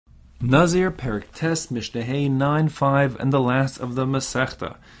Nazir, Perik Tes, Mishneh 9.5, and the last of the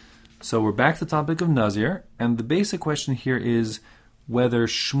Masechta. So we're back to the topic of Nazir, and the basic question here is whether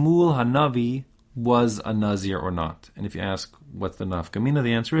Shmuel Hanavi was a Nazir or not. And if you ask, what's the nafkamina?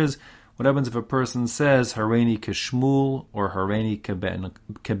 The answer is, what happens if a person says Hareini Keshmuel or Hareini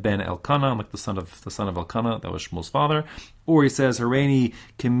Keben Elkanah, like the son of Elkanah, that was Shmuel's father, or he says Hareini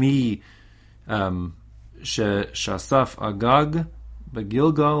Kemi Shasaf Agag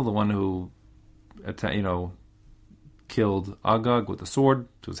Begilgal, the one who killed Agag with a sword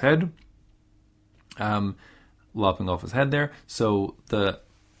to his head, lopping off his head there. So the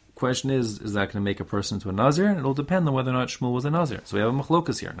question is that going to make a person into a Nazir? And it'll depend on whether or not Shmuel was a Nazir. So we have a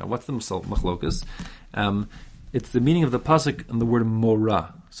machlokas here. Now, what's the machlokas? It's the meaning of the pasuk and the word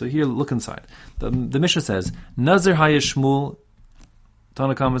mora. So here, look inside. The Mishnah says, Nazir haya Shmuel.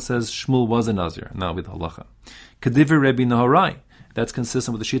 Tanakama says Shmuel was a Nazir. And that'll be the halacha. Kedivir Rebbe Naharai. That's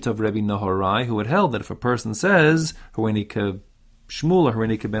consistent with the shita of Rebbe Naharai, who had held that if a person says Hareini Shmuel or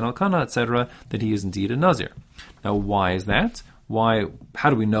Hareini Ben Elkanah, etc., that he is indeed a Nazir. Now, why is that? How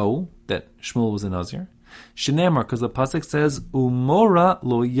do we know that Shmuel was a Nazir? Shenemar, because the pasuk says Umora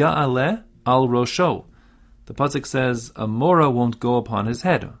lo ya'ale al rosho. The pasuk says a mora won't go upon his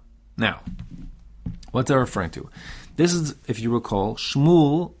head. Now, what's that referring to? This is, if you recall,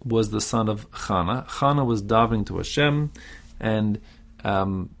 Shmuel was the son of Chana. Chana was davening to Hashem and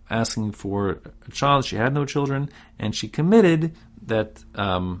asking for a child. She had no children, and she committed that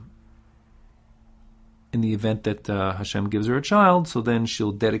in the event that Hashem gives her a child, so then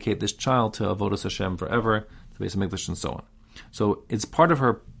she'll dedicate this child to Avodas Hashem forever, to Beis HaMikdash and so on. So it's part of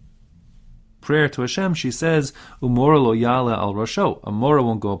her prayer to Hashem. She says, Umora lo yale al rosho. A mora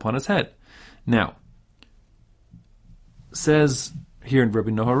won't go upon his head. Now, says here in Rebbe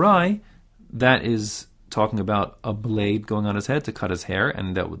Naharai, that is talking about a blade going on his head to cut his hair,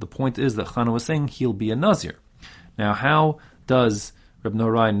 and that the point is that Chana was saying he'll be a Nazir. Now, how does Rebbe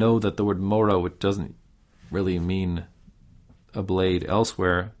Naharai know that the word mora, which doesn't really mean a blade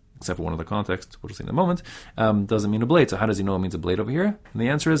elsewhere, except for one other context, which we'll see in a moment, doesn't mean a blade? So how does he know it means a blade over here? And the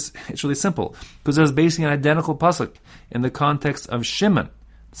answer is, it's really simple, because there's basically an identical pasuk in the context of Shimon.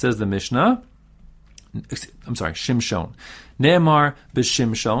 It says the Mishnah, Shimshon. Ne'emar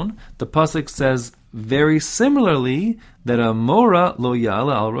b'Shimshon. The pasuk says very similarly that a mora lo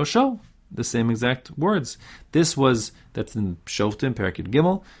ya'ale al rosho. The same exact words. That's in Shoftim, Perek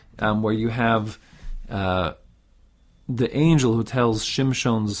Gimel, where you have the angel who tells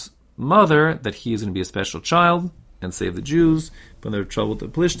Shimshon's mother that he is going to be a special child and save the Jews from their trouble to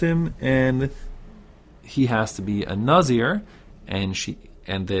Plishtim, and he has to be a Nazir, and she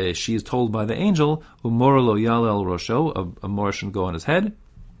is told by the angel, Umora lo yale al rosho, a mora shouldn't go on his head.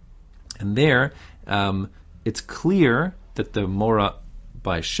 And there, it's clear that the mora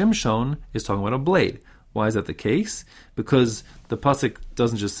by Shimshon is talking about a blade. Why is that the case? Because the pasuk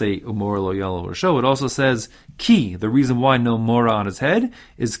doesn't just say Umora lo yale al rosho, it also says ki. The reason why no mora on his head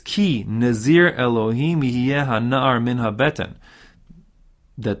is ki Nazir Elohim yiheh hanar min habeten.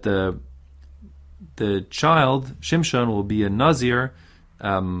 That the child Shimshon will be a Nazir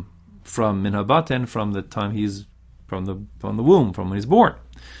from min habaten, from the time he's from the womb, from when he's born.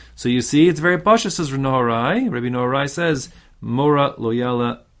 So you see, it's very pashut, says Rebbe Naharai says mora lo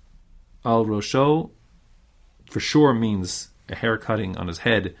yale al rosho for sure means a hair cutting on his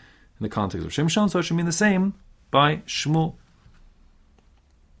head in the context of Shimshon, so it should mean the same by Shmuel.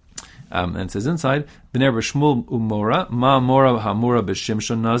 And it says inside, V'ner b'Shmuel umora, ma mora ha'mora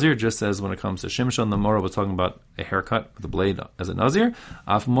b'Shimshon Nazir, just as when it comes to Shimshon, the mora was talking about a haircut with a blade as a Nazir.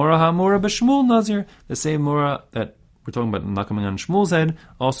 Af mora ha'mora b'Shmuel Nazir, the same mora that we're talking about not coming on Shmuel's head,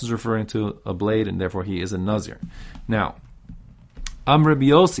 also is referring to a blade, and therefore he is a Nazir. Now, Rabbi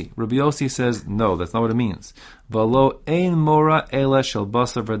Yossi says, no, that's not what it means. V'lo ein mora ela shel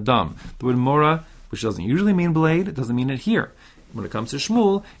basar v'dam. The word mora, which doesn't usually mean blade, it doesn't mean it here. When it comes to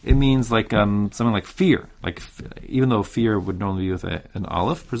Shmuel, it means like something like fear. Like even though fear would normally be with an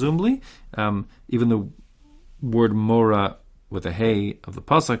aleph, presumably, even the word mora with a hey of the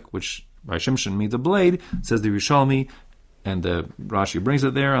pasuk, which by Shimshon means a blade, says the Rishalmi, and the Rashi brings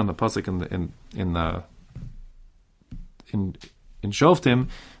it there on the pasuk in Shoftim,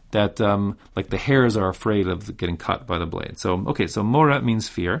 that like the hairs are afraid of getting cut by the blade. So mora means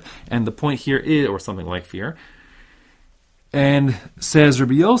fear, and the point here is, or something like fear. And says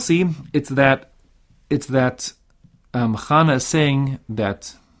Rabbi Yossi, it's that Chana is saying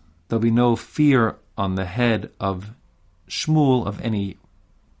that there'll be no fear on the head of Shmuel, of any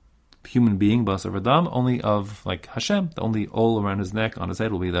human being, basar v'dam, only of like Hashem. The only ol around his neck on his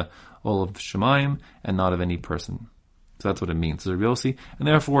head will be the ol of Shemayim, and not of any person. So that's what it means, Rabbi Yossi. And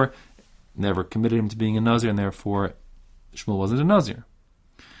therefore, never committed him to being a Nazir, and therefore Shmuel wasn't a Nazir.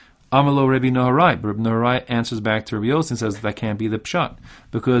 Amalo Rabbi Naharai, but Rabbi Naharai answers back to Rabbi Yossi and says that can't be the pshat,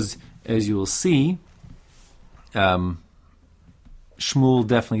 because as you will see, Shmuel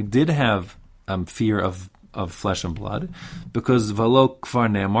definitely did have fear of flesh and blood, because Valo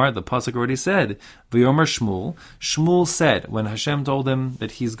Kfar Ne'amar, the pasuk already said, V'yomer Shmuel said, when Hashem told him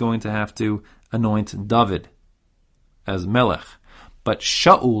that he's going to have to anoint David as Melech, but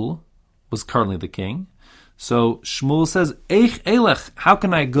Shaul was currently the king. So Shmuel says, Eich Elech, how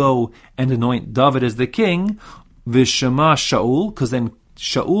can I go and anoint David as the king? V'shema Shaul, because then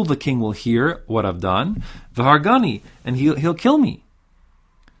Shaul the king will hear what I've done. V'hargani, and he'll kill me.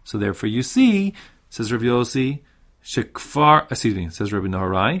 So therefore you see, says Rabbi Yossi, says Rabbi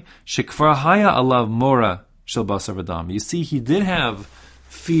Naharai, Shekfar haya alav mora shel basar v'dam. You see, he did have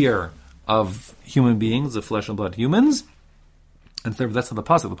fear of human beings, of flesh and blood humans. And that's not the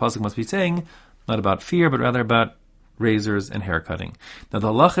pasuk. The pasuk must be saying, not about fear, but rather about razors and hair cutting. Now the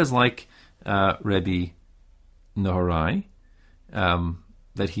halacha is like Rabbi Naharai,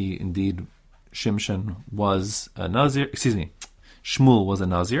 that he indeed, Shimshon was a Nazir, Shmuel was a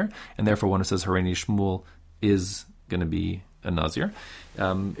Nazir, and therefore one who says Hareini Shmuel is going to be a Nazir.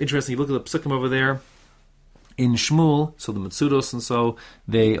 Interesting, you look at the psukim over there, in Shmuel, so the Mitzudos and so,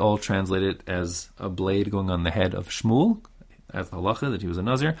 they all translate it as a blade going on the head of Shmuel, as the halacha, that he was a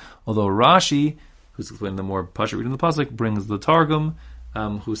Nazir, although Rashi, who's explaining the more Pasha reading the pasuk, brings the Targum,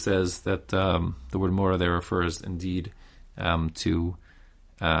 who says that the word Mora there refers indeed to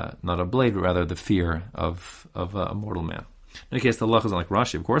not a blade, but rather the fear of a mortal man. In any case, the halacha is not like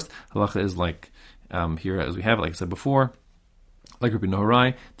Rashi, of course. Halacha is like here, as we have, like I said before, like Rabbi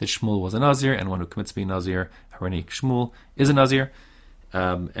Naharai, that Shmuel was a Nazir, and one who commits to be Nazir, Hareini Shmuel, is a Nazir.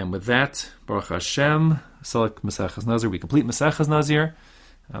 And with that, Baruch Hashem, Salak Mesechas Nazir, we complete Mesechas Nazir,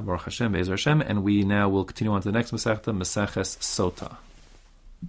 Baruch Hashem, Be'ezer Hashem, and we now will continue on to the next Mesechta, Meseches Sota.